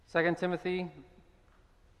2 Timothy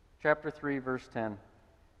chapter 3, verse 10.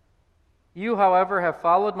 You, however, have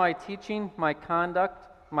followed my teaching, my conduct,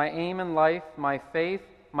 my aim in life, my faith,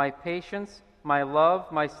 my patience, my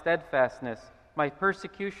love, my steadfastness, my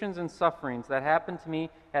persecutions and sufferings that happened to me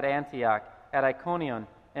at Antioch, at Iconium,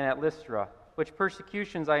 and at Lystra, which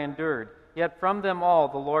persecutions I endured, yet from them all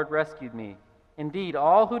the Lord rescued me. Indeed,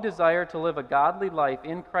 all who desire to live a godly life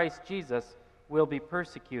in Christ Jesus will be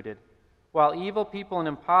persecuted, while evil people and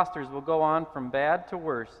impostors will go on from bad to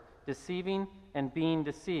worse, deceiving and being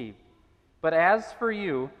deceived. But as for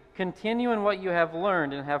you, continue in what you have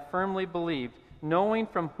learned and have firmly believed, knowing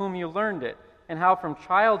from whom you learned it, and how from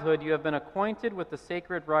childhood you have been acquainted with the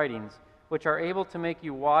sacred writings, which are able to make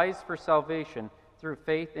you wise for salvation through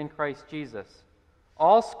faith in Christ Jesus.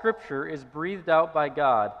 All Scripture is breathed out by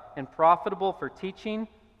God and profitable for teaching,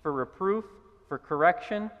 for reproof, for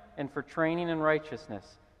correction, and for training in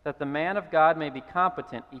righteousness, that the man of God may be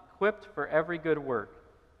competent, equipped for every good work.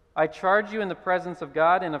 I charge you in the presence of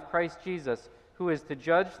God and of Christ Jesus, who is to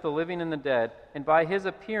judge the living and the dead, and by his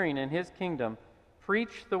appearing in his kingdom,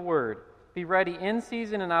 preach the word. Be ready in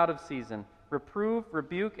season and out of season. Reprove,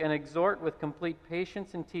 rebuke, and exhort with complete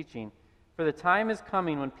patience and teaching. For the time is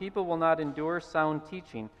coming when people will not endure sound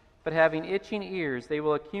teaching, but having itching ears, they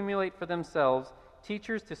will accumulate for themselves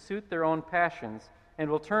teachers to suit their own passions, and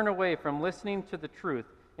will turn away from listening to the truth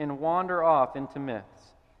and wander off into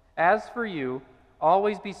myths. As for you,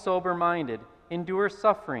 always be sober-minded, endure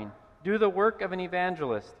suffering, do the work of an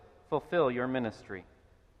evangelist, fulfill your ministry.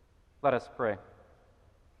 Let us pray.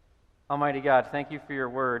 Almighty God, thank you for your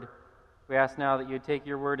word. We ask now that you take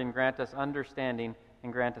your word and grant us understanding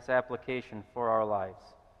and grant us application for our lives.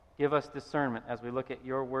 Give us discernment as we look at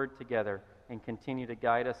your word together and continue to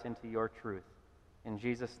guide us into your truth. In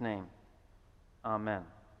Jesus' name, amen.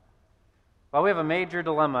 Well, we have a major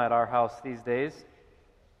dilemma at our house these days.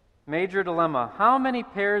 Major dilemma. How many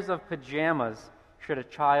pairs of pajamas should a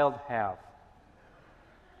child have?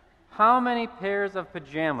 How many pairs of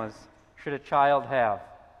pajamas should a child have?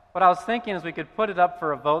 What I was thinking is we could put it up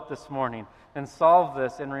for a vote this morning and solve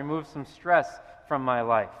this and remove some stress from my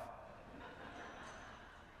life.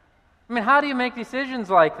 I mean, how do you make decisions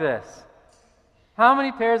like this? How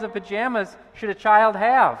many pairs of pajamas should a child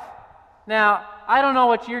have? Now, I don't know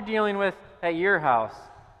what you're dealing with at your house,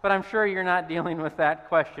 but I'm sure you're not dealing with that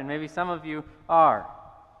question. Maybe some of you are.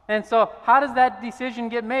 And so how does that decision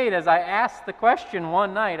get made? As I asked the question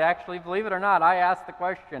one night, actually, believe it or not, I asked the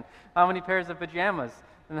question, how many pairs of pajamas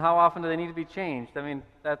and how often do they need to be changed? I mean,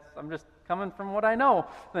 I'm just coming from what I know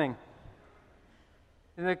thing.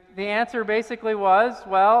 And the answer basically was,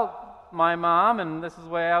 well, my mom, and this is the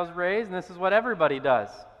way I was raised, and this is what everybody does.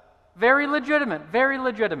 Very legitimate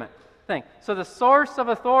thing. So the source of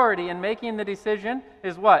authority in making the decision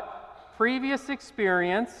is what? Previous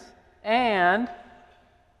experience and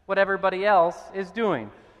what everybody else is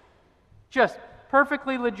doing. Just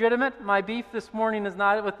perfectly legitimate. My beef this morning is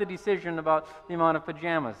not with the decision about the amount of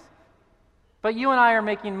pajamas. But you and I are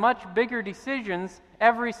making much bigger decisions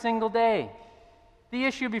every single day. The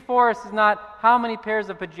issue before us is not how many pairs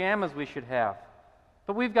of pajamas we should have,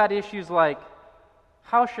 but we've got issues like,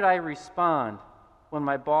 how should I respond when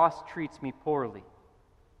my boss treats me poorly?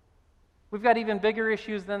 We've got even bigger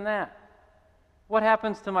issues than that. What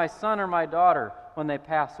happens to my son or my daughter when they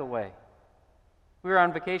pass away? We were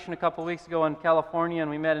on vacation a couple weeks ago in California, and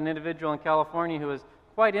we met an individual in California who was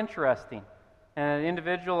quite interesting. And an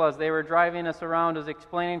individual, as they were driving us around, was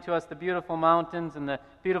explaining to us the beautiful mountains and the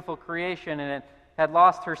beautiful creation, and it had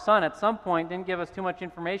lost her son at some point, didn't give us too much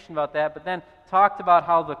information about that, but then talked about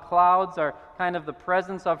how the clouds are kind of the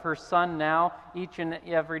presence of her son now, each and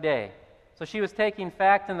every day. So she was taking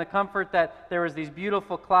fact in the comfort that there was these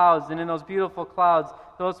beautiful clouds, and in those beautiful clouds,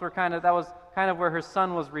 that was kind of where her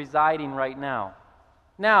son was residing right now.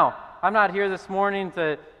 Now, I'm not here this morning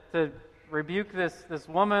to rebuke this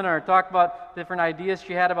woman or talk about different ideas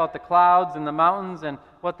she had about the clouds and the mountains and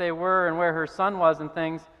what they were and where her son was and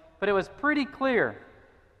things, but it was pretty clear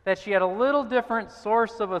that she had a little different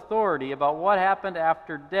source of authority about what happened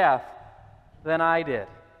after death than I did.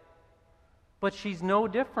 But she's no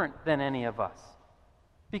different than any of us,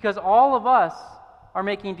 because all of us are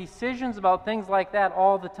making decisions about things like that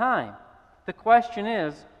all the time. The question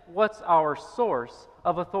is, what's our source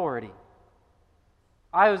of authority?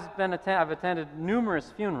 I've attended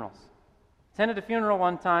numerous funerals. Attended a funeral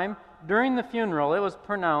one time. During the funeral, it was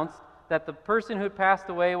pronounced that the person who had passed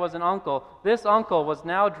away was an uncle. This uncle was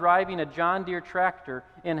now driving a John Deere tractor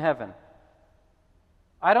in heaven.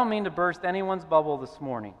 I don't mean to burst anyone's bubble this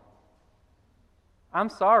morning. I'm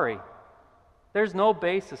sorry. There's no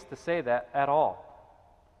basis to say that at all.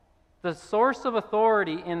 The source of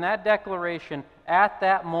authority in that declaration at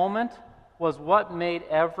that moment was what made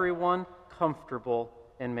everyone comfortable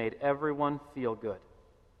and made everyone feel good.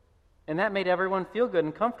 And that made everyone feel good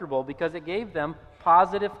and comfortable because it gave them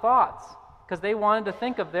positive thoughts, because they wanted to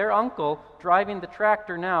think of their uncle driving the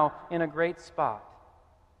tractor now in a great spot.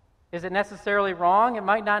 Is it necessarily wrong? It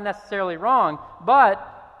might not necessarily wrong, but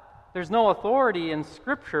there's no authority in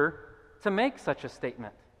Scripture to make such a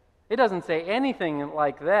statement. It doesn't say anything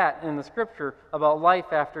like that in the Scripture about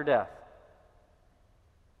life after death.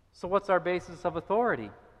 So what's our basis of authority?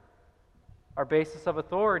 Our basis of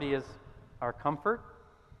authority is our comfort,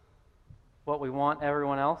 what we want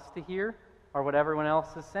everyone else to hear, or what everyone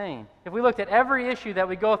else is saying. If we looked at every issue that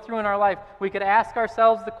we go through in our life, we could ask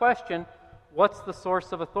ourselves the question, what's the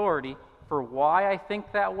source of authority for why I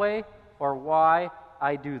think that way or why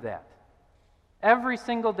I do that? Every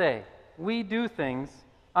single day, we do things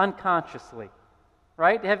unconsciously,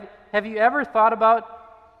 right? Have you ever thought about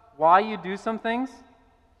why you do some things?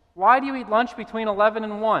 Why do you eat lunch between 11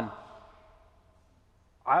 and 1?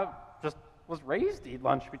 I just was raised to eat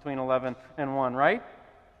lunch between 11 and 1, right?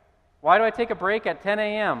 Why do I take a break at 10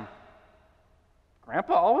 a.m.?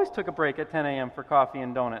 Grandpa always took a break at 10 a.m. for coffee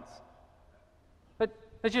and donuts. But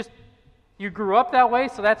it's just, you grew up that way,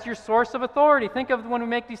 so that's your source of authority. Think of when we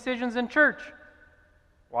make decisions in church.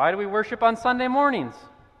 Why do we worship on Sunday mornings?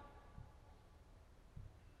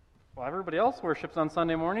 Well, everybody else worships on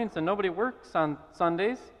Sunday mornings, and nobody works on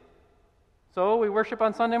Sundays. So we worship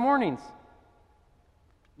on Sunday mornings.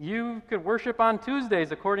 You could worship on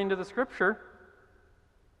Tuesdays according to the Scripture.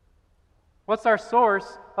 What's our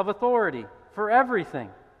source of authority for everything?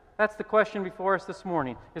 That's the question before us this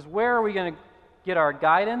morning, is where are we going to get our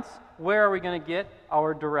guidance? Where are we going to get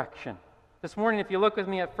our direction? This morning, if you look with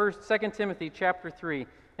me at 2 Timothy chapter 3,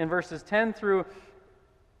 in verses 10 through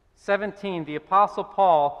 17, the Apostle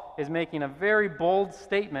Paul is making a very bold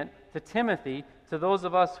statement to Timothy, to those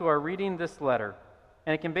of us who are reading this letter.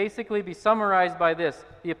 And it can basically be summarized by this.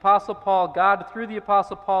 The Apostle Paul, God through the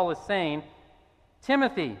Apostle Paul is saying,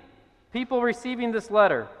 Timothy, people receiving this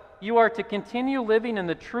letter, you are to continue living in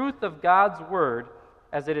the truth of God's Word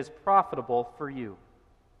as it is profitable for you.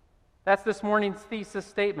 That's this morning's thesis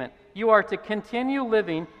statement. You are to continue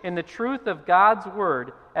living in the truth of God's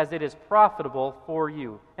Word as it is profitable for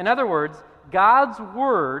you. In other words, God's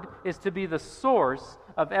Word is to be the source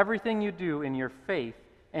of everything you do in your faith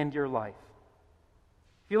and your life.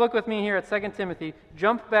 If you look with me here at 2 Timothy,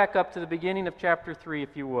 jump back up to the beginning of chapter 3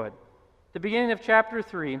 if you would. The beginning of chapter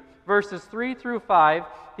 3, verses 3 through 5,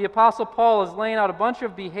 the Apostle Paul is laying out a bunch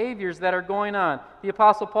of behaviors that are going on. The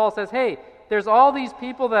Apostle Paul says, hey, there's all these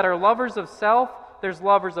people that are lovers of self, there's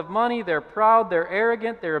lovers of money, they're proud, they're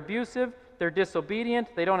arrogant, they're abusive, they're disobedient,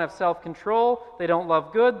 they don't have self-control, they don't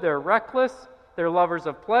love good, they're reckless, they're lovers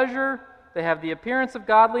of pleasure, they have the appearance of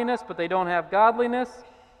godliness, but they don't have godliness.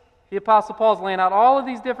 The Apostle Paul is laying out all of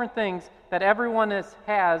these different things that everyone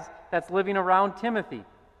has that's living around Timothy.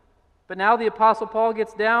 But now the Apostle Paul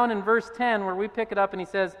gets down in verse 10 where we pick it up and he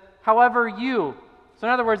says, however you. So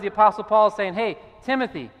in other words, the Apostle Paul is saying, hey,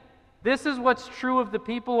 Timothy, this is what's true of the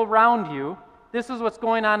people around you. This is what's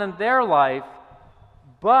going on in their life.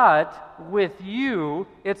 But with you,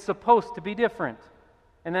 it's supposed to be different.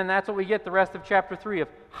 And then that's what we get the rest of chapter 3 of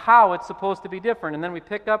how it's supposed to be different. And then we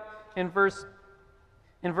pick up in verse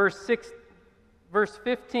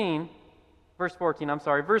 14,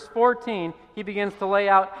 he begins to lay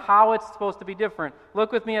out how it's supposed to be different.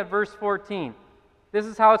 Look with me at verse 14. This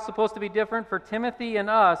is how it's supposed to be different for Timothy and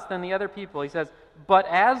us than the other people. He says, but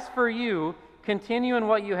as for you, continue in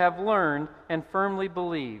what you have learned and firmly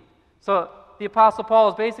believed. So the Apostle Paul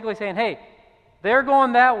is basically saying, hey, they're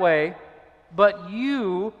going that way, but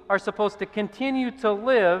you are supposed to continue to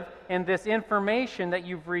live in this information that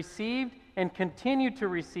you've received and continue to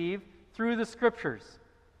receive through the Scriptures.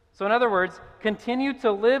 So in other words, continue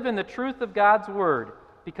to live in the truth of God's Word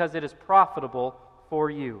because it is profitable for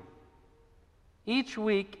you. Each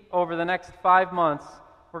week over the next 5 months,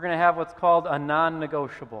 we're going to have what's called a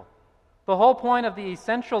non-negotiable. The whole point of the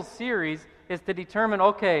Essentials series is to determine,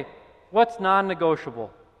 okay, what's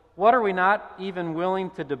non-negotiable? What are we not even willing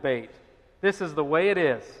to debate? This is the way it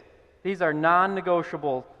is. These are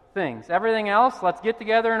non-negotiable things. Everything else, let's get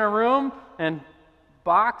together in a room and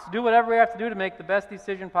do whatever we have to do to make the best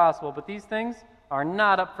decision possible. But these things are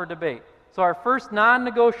not up for debate. So our first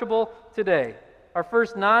non-negotiable today, our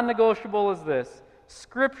first non-negotiable is this.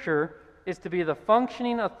 Scripture is to be the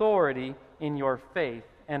functioning authority in your faith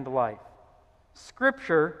and life.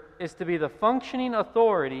 Scripture is to be the functioning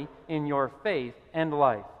authority in your faith and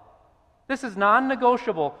life. This is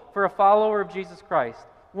non-negotiable for a follower of Jesus Christ.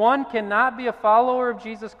 One cannot be a follower of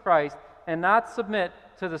Jesus Christ and not submit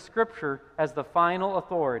to the Scripture as the final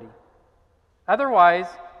authority. Otherwise,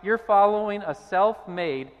 you're following a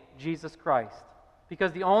self-made Jesus Christ,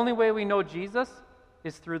 because the only way we know Jesus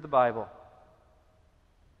is through the Bible.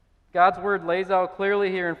 God's Word lays out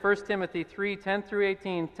clearly here in 1 Timothy 3:10 through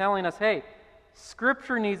 18, telling us, hey,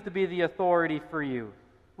 Scripture needs to be the authority for you.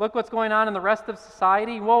 Look what's going on in the rest of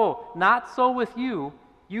society. Whoa, not so with you.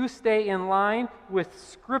 You stay in line with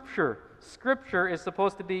Scripture. Scripture is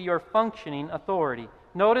supposed to be your functioning authority.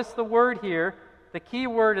 Notice the word here. The key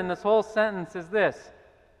word in this whole sentence is this: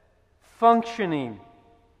 functioning.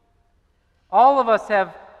 All of us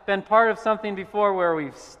have been part of something before where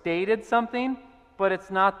we've stated something, but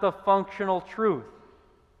it's not the functional truth.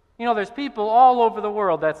 You know, there's people all over the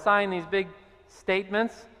world that sign these big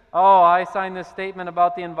statements. Oh, I signed this statement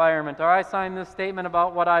about the environment, or I signed this statement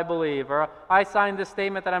about what I believe, or I signed this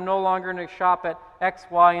statement that I'm no longer going to shop at X,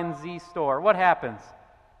 Y, and Z store. What happens?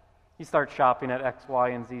 You start shopping at X, Y,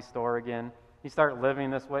 and Z store again. You start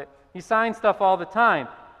living this way. You sign stuff all the time.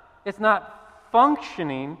 It's not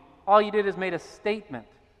functioning. All you did is made a statement.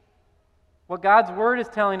 What God's Word is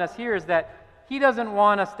telling us here is that He doesn't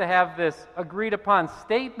want us to have this agreed upon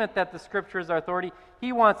statement that the Scripture is our authority.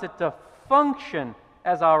 He wants it to function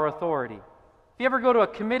as our authority. If you ever go to a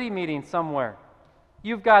committee meeting somewhere,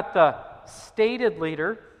 you've got the stated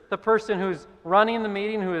leader, the person who's running the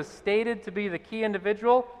meeting, who is stated to be the key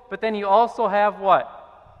individual, but then you also have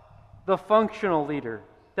what? The functional leader.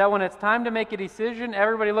 That when it's time to make a decision,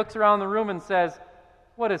 everybody looks around the room and says,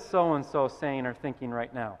 what is so-and-so saying or thinking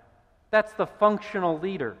right now? That's the functional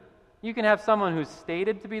leader. You can have someone who's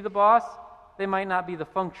stated to be the boss, they might not be the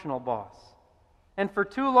functional boss. And for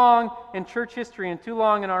too long in church history and too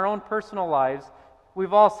long in our own personal lives,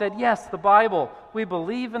 we've all said, yes, the Bible. We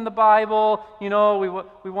believe in the Bible. You know,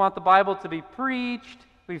 we want the Bible to be preached.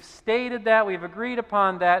 We've stated that. We've agreed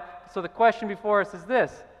upon that. So the question before us is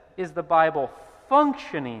this: is the Bible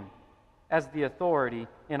functioning as the authority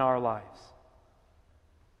in our lives?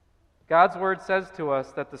 God's Word says to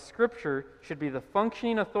us that the Scripture should be the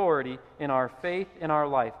functioning authority in our faith, in our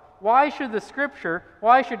life. Why should the Scripture,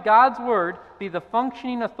 why should God's Word be the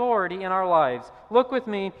functioning authority in our lives? Look with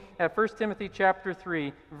me at 1 Timothy chapter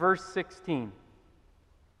 3, verse 16.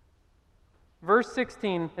 Verse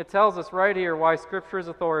 16, it tells us right here why Scripture is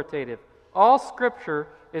authoritative. All Scripture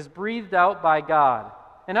is breathed out by God.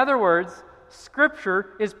 In other words,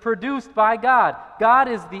 Scripture is produced by God. God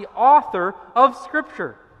is the author of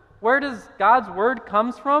Scripture. Where does God's Word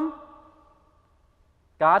comes from?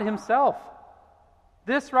 God Himself.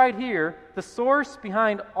 This right here, the source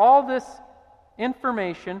behind all this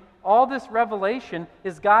information, all this revelation,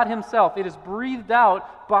 is God Himself. It is breathed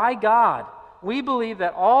out by God. We believe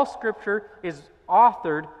that all Scripture is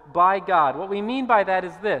authored by God. What we mean by that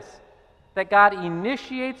is this: that God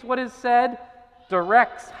initiates what is said,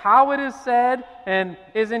 directs how it is said, and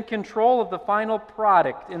is in control of the final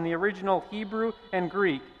product in the original Hebrew and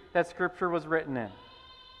Greek that Scripture was written in.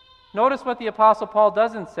 Notice what the Apostle Paul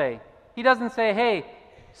doesn't say. He doesn't say, hey,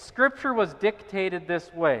 Scripture was dictated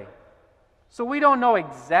this way. So we don't know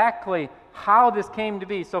exactly how this came to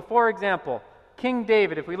be. So for example, King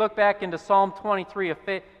David, if we look back into Psalm 23,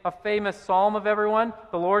 a famous psalm of everyone,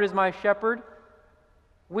 the Lord is my shepherd,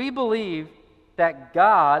 we believe that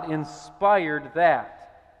God inspired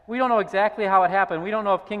that. We don't know exactly how it happened. We don't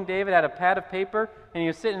know if King David had a pad of paper and he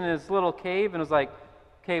was sitting in his little cave and was like,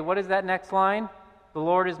 okay, what is that next line? The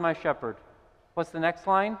Lord is my shepherd. What's the next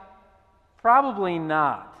line? Probably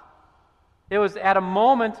not. It was at a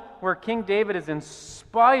moment where King David is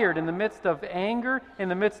inspired in the midst of anger, in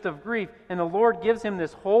the midst of grief, and the Lord gives him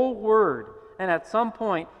this whole word, and at some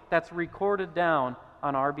point that's recorded down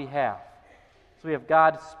on our behalf. So we have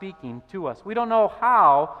God speaking to us. We don't know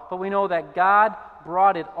how, but we know that God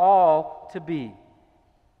brought it all to be.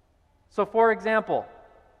 So for example,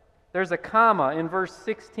 there's a comma in verse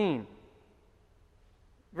 16.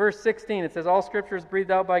 Verse 16, it says, all Scripture is breathed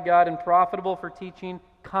out by God and profitable for teaching,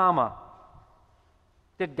 comma.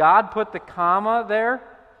 Did God put the comma there?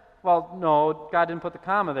 Well, no, God didn't put the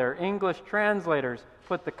comma there. English translators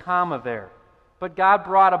put the comma there. But God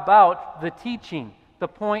brought about the teaching, the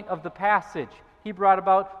point of the passage. He brought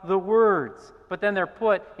about the words, but then they're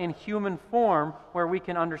put in human form where we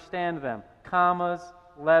can understand them. Commas,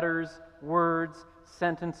 letters, words,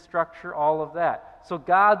 sentence structure, all of that. So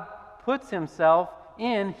God puts Himself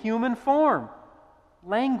in human form,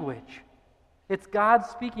 language. It's God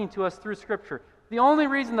speaking to us through Scripture. The only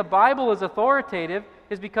reason the Bible is authoritative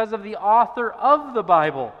is because of the author of the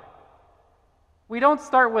Bible. We don't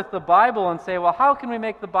start with the Bible and say, well, how can we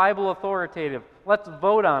make the Bible authoritative? Let's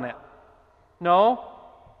vote on it. No,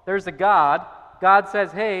 there's a God. God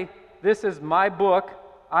says, hey, this is my book.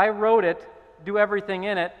 I wrote it. Do everything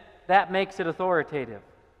in it. That makes it authoritative.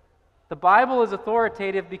 The Bible is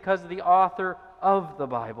authoritative because of the author of the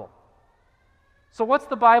Bible. So what's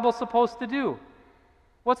the Bible supposed to do?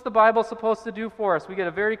 What's the Bible supposed to do for us? We get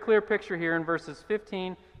a very clear picture here in verses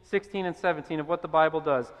 15, 16, and 17 of what the Bible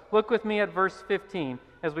does. Look with me at verse 15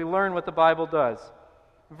 as we learn what the Bible does.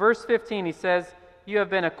 Verse 15, he says, you have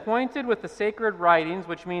been acquainted with the sacred writings,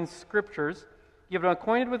 which means scriptures. You have been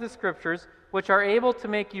acquainted with the scriptures, which are able to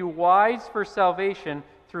make you wise for salvation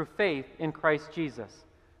through faith in Christ Jesus.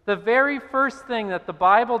 The very first thing that the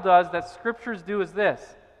Bible does, that scriptures do, is this.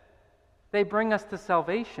 They bring us to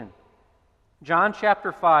salvation. John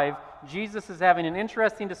chapter 5, Jesus is having an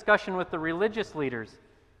interesting discussion with the religious leaders.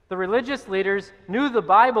 The religious leaders knew the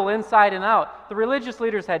Bible inside and out. The religious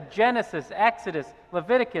leaders had Genesis, Exodus,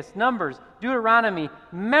 Leviticus, Numbers, Deuteronomy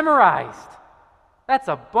memorized. That's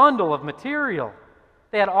a bundle of material.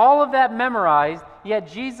 They had all of that memorized,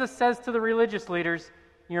 yet Jesus says to the religious leaders,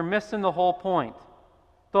 you're missing the whole point.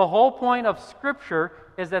 The whole point of Scripture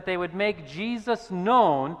is that they would make Jesus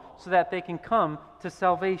known so that they can come to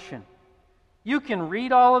salvation. You can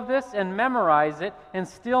read all of this and memorize it and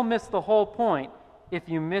still miss the whole point if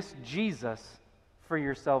you miss Jesus for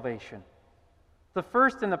your salvation. The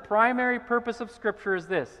first and the primary purpose of Scripture is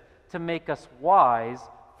this, to make us wise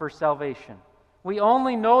for salvation. We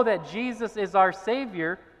only know that Jesus is our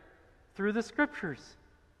Savior through the Scriptures.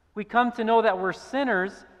 We come to know that we're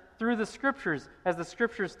sinners through the Scriptures, as the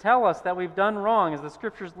Scriptures tell us that we've done wrong, as the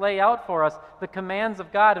Scriptures lay out for us the commands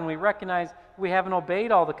of God, and we recognize we haven't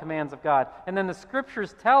obeyed all the commands of God. And then the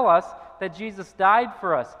Scriptures tell us that Jesus died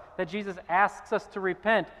for us, that Jesus asks us to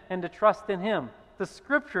repent and to trust in Him. The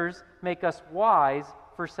Scriptures make us wise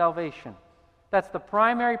for salvation. That's the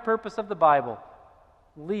primary purpose of the Bible.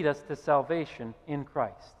 Lead us to salvation in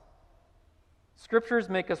Christ. Scriptures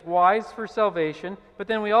make us wise for salvation, but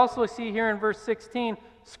then we also see here in verse 16,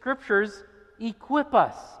 Scriptures equip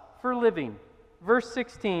us for living. Verse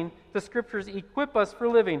 16, the Scriptures equip us for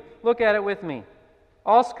living. Look at it with me.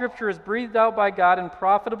 All Scripture is breathed out by God and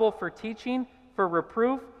profitable for teaching, for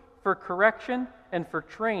reproof, for correction, and for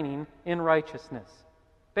training in righteousness.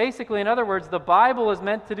 Basically, in other words, the Bible is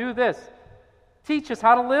meant to do this. Teach us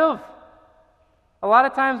how to live. A lot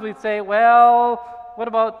of times we'd say, well,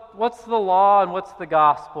 what's the law and what's the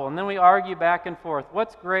gospel? And then we argue back and forth.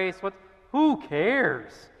 What's grace? Who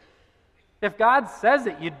cares? If God says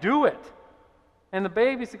it, you do it. And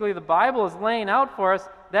basically the Bible is laying out for us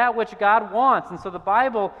that which God wants. And so the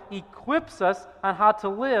Bible equips us on how to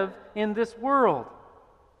live in this world.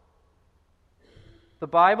 The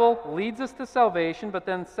Bible leads us to salvation, but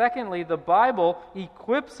then secondly, the Bible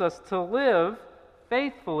equips us to live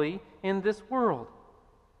faithfully in this world.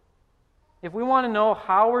 If we want to know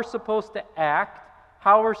how we're supposed to act,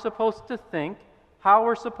 how we're supposed to think, how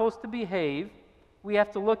we're supposed to behave, we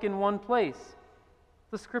have to look in one place,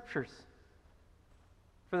 the Scriptures.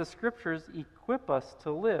 For the Scriptures equip us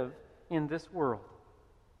to live in this world.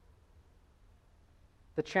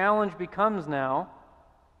 The challenge becomes now,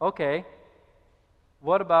 okay,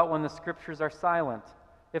 what about when the Scriptures are silent?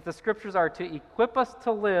 If the Scriptures are to equip us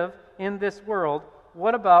to live in this world,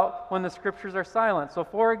 what about when the Scriptures are silent? So,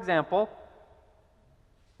 for example,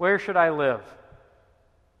 where should I live?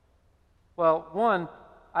 Well, one,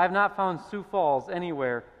 I have not found Sioux Falls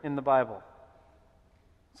anywhere in the Bible.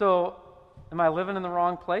 So, am I living in the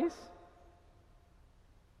wrong place?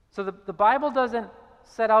 So the Bible doesn't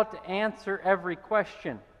set out to answer every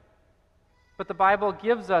question, but the Bible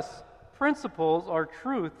gives us principles or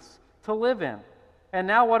truths to live in. And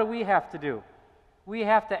now what do we have to do? We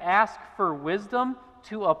have to ask for wisdom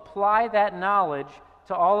to apply that knowledge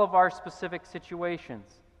to all of our specific situations.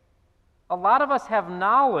 A lot of us have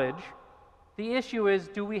knowledge. The issue is,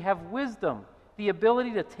 do we have wisdom? The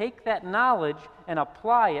ability to take that knowledge and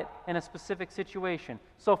apply it in a specific situation.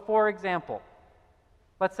 So, for example,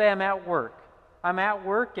 let's say I'm at work. I'm at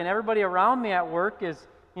work and everybody around me at work is,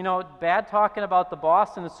 bad talking about the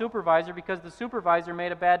boss and the supervisor because the supervisor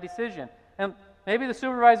made a bad decision. And maybe the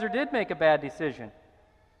supervisor did make a bad decision.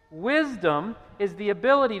 Wisdom is the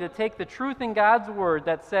ability to take the truth in God's Word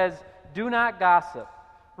that says, do not gossip.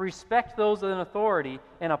 Respect those in authority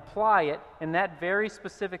and apply it in that very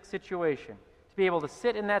specific situation. To be able to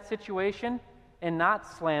sit in that situation and not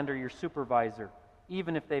slander your supervisor,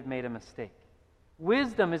 even if they've made a mistake.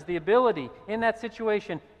 Wisdom is the ability in that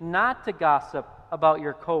situation not to gossip about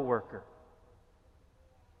your coworker.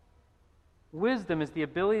 Wisdom is the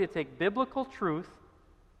ability to take biblical truth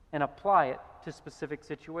and apply it to specific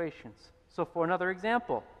situations. So for another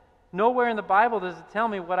example, nowhere in the Bible does it tell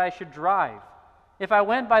me what I should drive. If I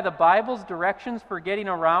went by the Bible's directions for getting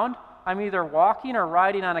around, I'm either walking or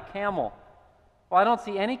riding on a camel. Well, I don't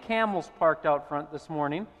see any camels parked out front this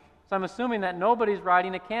morning, so I'm assuming that nobody's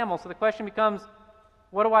riding a camel. So the question becomes,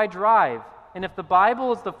 what do I drive? And if the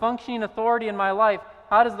Bible is the functioning authority in my life,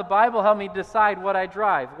 how does the Bible help me decide what I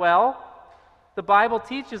drive? Well, the Bible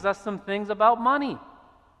teaches us some things about money.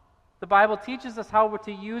 The Bible teaches us how we're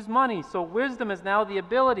to use money. So wisdom is now the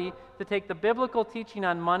ability to take the biblical teaching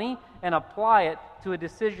on money and apply it to a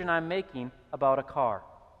decision I'm making about a car.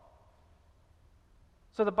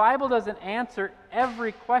 So the Bible doesn't answer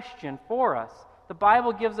every question for us. The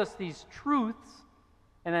Bible gives us these truths,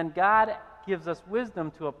 and then God gives us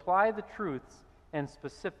wisdom to apply the truths in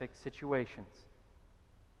specific situations.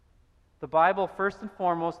 The Bible, first and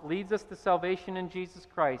foremost, leads us to salvation in Jesus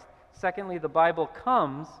Christ. Secondly, the Bible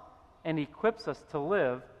comes and equips us to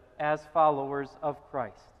live as followers of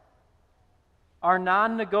Christ. Our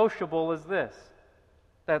non-negotiable is this,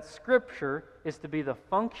 that Scripture is to be the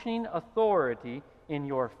functioning authority in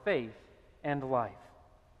your faith and life.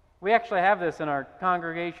 We actually have this in our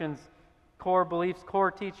congregation's core beliefs, core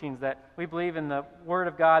teachings, that we believe in the Word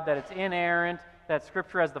of God, that it's inerrant, that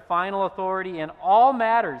Scripture has the final authority in all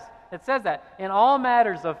matters. It says that in all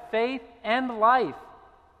matters of faith and life,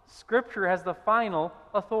 Scripture has the final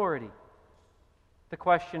authority. The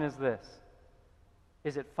question is this: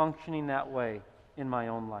 is it functioning that way in my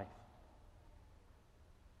own life?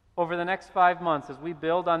 Over the next 5 months, as we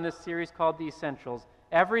build on this series called The Essentials,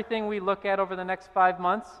 everything we look at over the next 5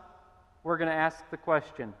 months, we're going to ask the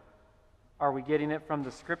question, are we getting it from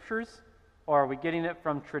the Scriptures, or are we getting it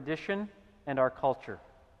from tradition and our culture?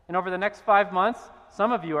 And over the next 5 months,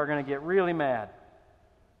 some of you are going to get really mad.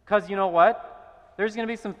 Because you know what? There's going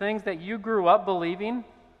to be some things that you grew up believing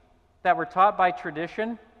that were taught by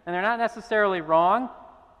tradition, and they're not necessarily wrong,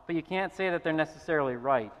 but you can't say that they're necessarily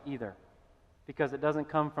right either, because it doesn't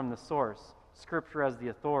come from the source. Scripture as the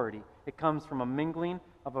authority. It comes from a mingling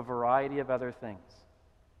of a variety of other things.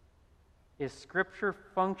 Is Scripture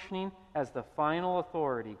functioning as the final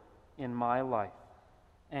authority in my life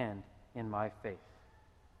and in my faith?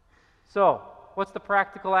 So, what's the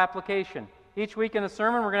practical application? Each week in the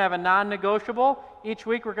sermon, we're going to have a non-negotiable. Each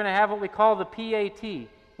week, we're going to have what we call the PAT.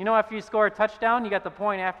 You know, after you score a touchdown, you got the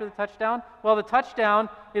point after the touchdown? Well, the touchdown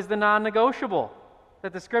is the non-negotiable,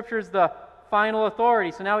 that the Scripture is the final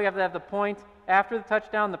authority. So now we have to have the point after the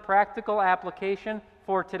touchdown, the practical application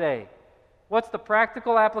for today. What's the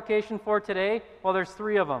practical application for today? Well, there's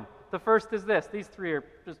 3 of them. The first is this. These 3 are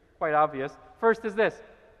just quite obvious. First is this.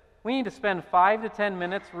 We need to spend 5 to 10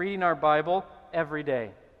 minutes reading our Bible every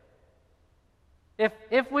day.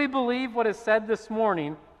 If we believe what is said this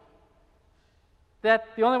morning, that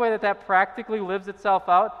the only way that practically lives itself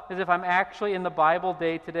out is if I'm actually in the Bible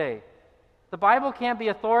day to day. The Bible can't be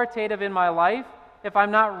authoritative in my life if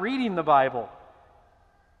I'm not reading the Bible.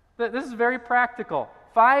 This is very practical.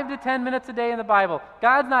 5 to 10 minutes a day in the Bible.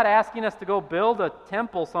 God's not asking us to go build a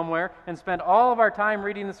temple somewhere and spend all of our time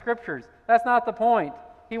reading the Scriptures. That's not the point.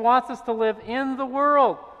 He wants us to live in the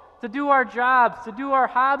world, to do our jobs, to do our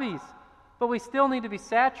hobbies. But we still need to be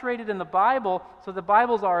saturated in the Bible, so the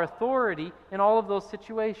Bible's our authority in all of those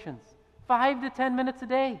situations. 5 to 10 minutes a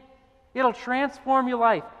day. It'll transform your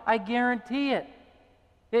life. I guarantee it.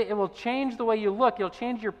 It will change the way you look. It'll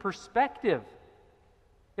change your perspective.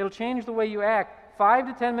 It'll change the way you act. 5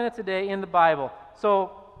 to 10 minutes a day in the Bible.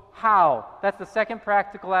 So how? That's the second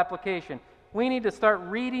practical application. We need to start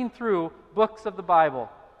reading through books of the Bible.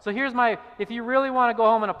 So here's if you really want to go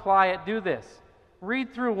home and apply it, do this.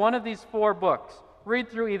 Read through one of these 4 books. Read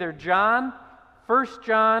through either John, 1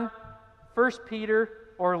 John, 1 Peter,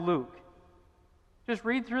 or Luke. Just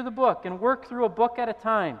read through the book and work through a book at a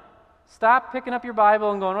time. Stop picking up your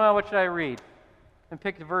Bible and going, well, what should I read? And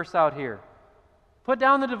pick the verse out here. Put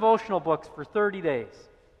down the devotional books for 30 days.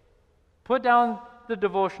 Put down the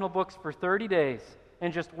devotional books for 30 days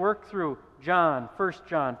and just work through John, 1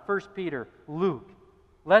 Peter, Luke.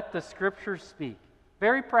 Let the Scriptures speak.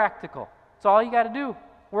 Very practical. That's all you got to do.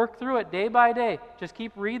 Work through it day by day. Just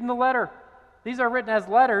keep reading the letter. These are written as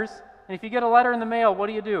letters, and if you get a letter in the mail, what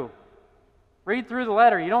do? Read through the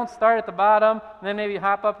letter. You don't start at the bottom, and then maybe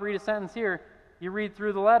hop up, read a sentence here. You read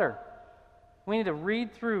through the letter. We need to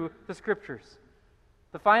read through the Scriptures.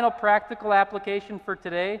 The final practical application for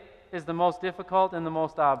today is the most difficult and the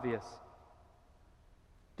most obvious.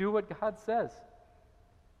 Do what God says.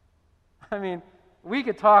 I mean, we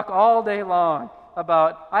could talk all day long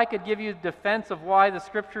about, I could give you defense of why the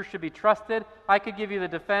Scripture should be trusted. I could give you the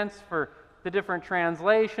defense for the different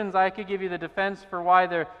translations. I could give you the defense for why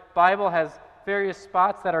the Bible has various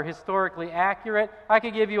spots that are historically accurate. I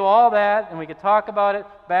could give you all that, and we could talk about it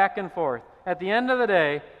back and forth. At the end of the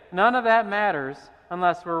day, none of that matters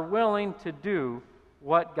unless we're willing to do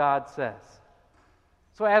what God says.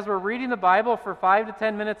 So as we're reading the Bible for 5 to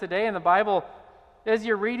 10 minutes a day, and the Bible, as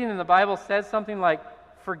you're reading and the Bible says something like,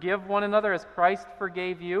 forgive one another as Christ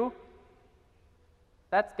forgave you,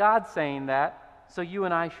 that's God saying that, so you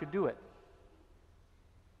and I should do it.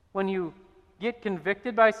 When you get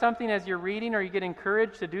convicted by something as you're reading, or you get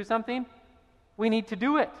encouraged to do something, we need to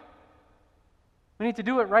do it. We need to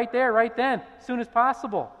do it right there, right then, as soon as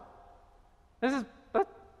possible. This is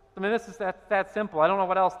that simple. I don't know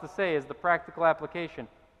what else to say is the practical application.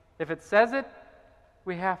 If it says it,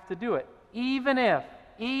 we have to do it, even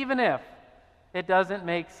if it doesn't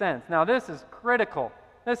make sense. Now, this is critical.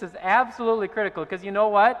 This is absolutely critical, because you know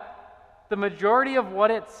what? The majority of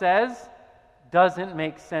what it says doesn't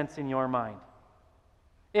make sense in your mind.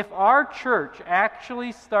 If our church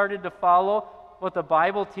actually started to follow what the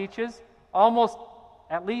Bible teaches, almost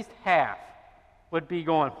at least half would be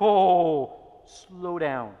going, whoa, slow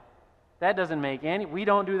down. That doesn't make any, we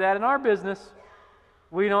don't do that in our business.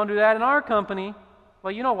 We don't do that in our company.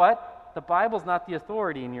 Well, you know what? The Bible's not the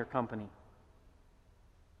authority in your company.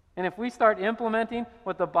 And if we start implementing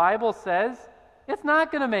what the Bible says, it's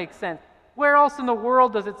not going to make sense. Where else in the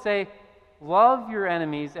world does it say, love your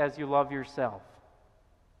enemies as you love yourself?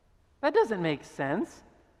 That doesn't make sense.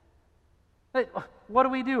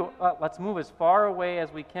 What do? Let's move as far away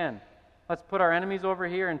as we can. Let's put our enemies over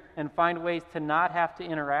here and find ways to not have to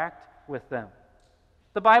interact with them.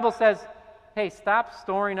 The Bible says, hey, stop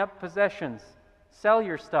storing up possessions. Sell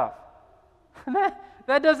your stuff.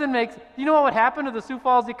 That doesn't make sense. Do you know what would happen to the Sioux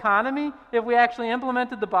Falls economy if we actually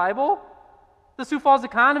implemented the Bible? The Sioux Falls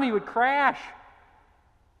economy would crash.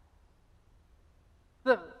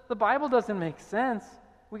 The Bible doesn't make sense.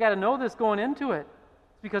 We got to know this going into it.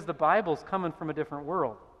 It's because the Bible's coming from a different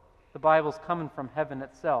world. The Bible's coming from heaven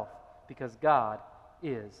itself, because God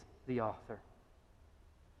is the author.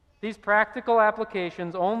 These practical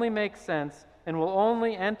applications only make sense and will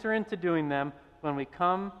only enter into doing them when we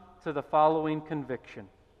come to the following conviction.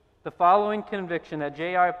 The following conviction that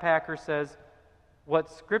J.I. Packer says, what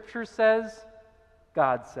Scripture says,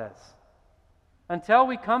 God says. Until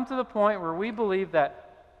we come to the point where we believe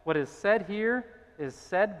that what is said here is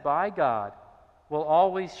said by God, we'll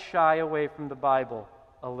always shy away from the Bible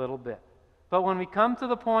a little bit. But when we come to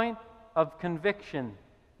the point of conviction,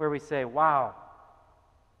 where we say, wow,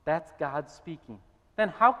 that's God speaking, then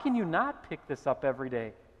how can you not pick this up every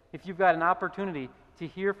day if you've got an opportunity to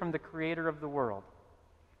hear from the Creator of the world?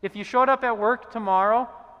 If you showed up at work tomorrow,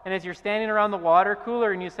 and as you're standing around the water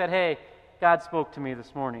cooler and you said, hey, God spoke to me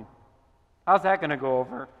this morning, how's that going to go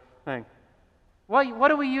over? What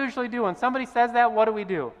do we usually do? When somebody says that, what do we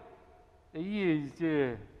do?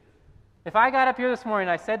 If I got up here this morning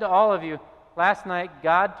and I said to all of you, last night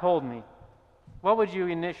God told me, what would you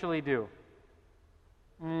initially do?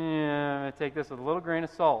 I'm going to take this with a little grain of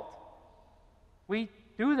salt. We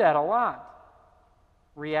do that a lot.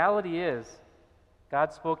 Reality is,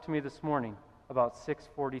 God spoke to me this morning about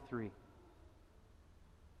 6:43.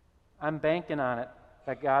 I'm banking on it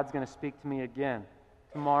that God's going to speak to me again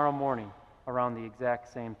tomorrow morning around the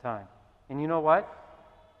exact same time. And you know what?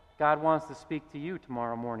 God wants to speak to you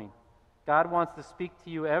tomorrow morning. God wants to speak to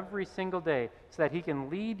you every single day so that He can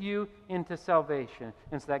lead you into salvation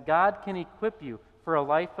and so that God can equip you for a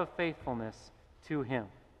life of faithfulness to Him.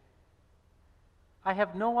 I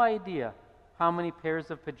have no idea how many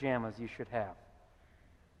pairs of pajamas you should have.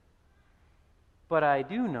 But I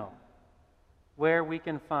do know where we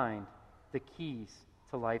can find the keys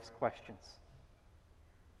to life's questions.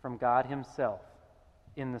 From God Himself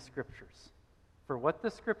in the Scriptures. For what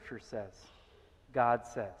the Scripture says, God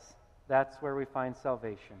says. That's where we find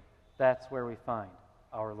salvation. That's where we find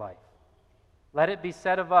our life. Let it be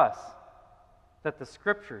said of us that the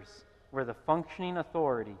Scriptures were the functioning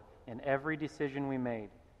authority in every decision we made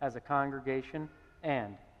as a congregation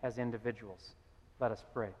and as individuals. Let us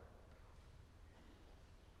pray.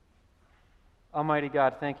 Almighty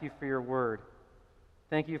God, thank You for Your word.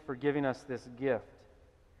 Thank You for giving us this gift.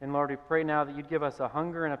 And Lord, we pray now that You'd give us a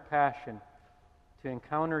hunger and a passion to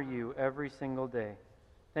encounter You every single day.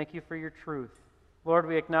 Thank You for Your truth. Lord,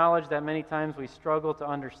 we acknowledge that many times we struggle to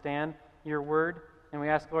understand Your word, and we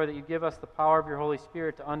ask, Lord, that You give us the power of Your Holy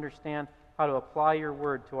Spirit to understand how to apply Your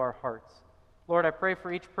word to our hearts. Lord, I pray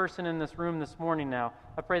for each person in this room this morning now.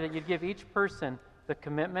 I pray that You'd give each person the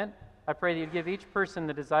commitment. I pray that You'd give each person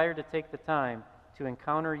the desire to take the time to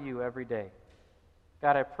encounter You every day.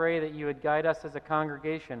 God, I pray that You would guide us as a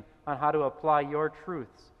congregation on how to apply Your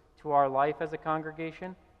truths to our life as a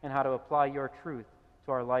congregation and how to apply Your truth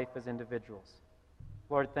to our life as individuals.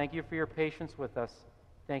 Lord, thank You for Your patience with us.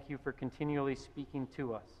 thank you for continually speaking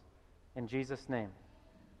to us. In Jesus' name,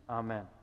 amen.